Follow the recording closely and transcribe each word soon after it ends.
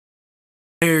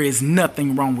There is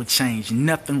nothing wrong with change,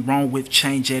 nothing wrong with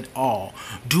change at all.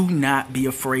 Do not be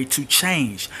afraid to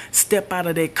change. Step out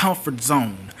of that comfort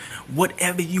zone.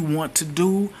 Whatever you want to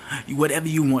do, whatever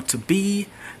you want to be,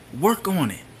 work on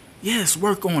it. Yes,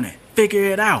 work on it. Figure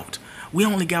it out. We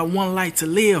only got one life to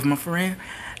live, my friend.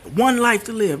 One life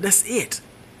to live. That's it.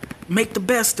 Make the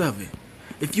best of it.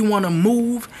 If you want to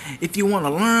move, if you want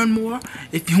to learn more,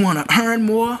 if you want to earn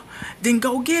more, then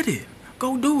go get it.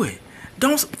 Go do it.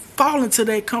 Don't fall into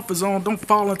that comfort zone. Don't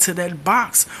fall into that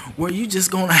box where you just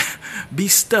gonna be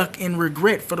stuck in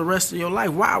regret for the rest of your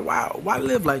life. Why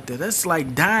live like that? That's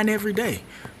like dying every day.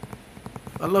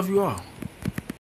 I love you all.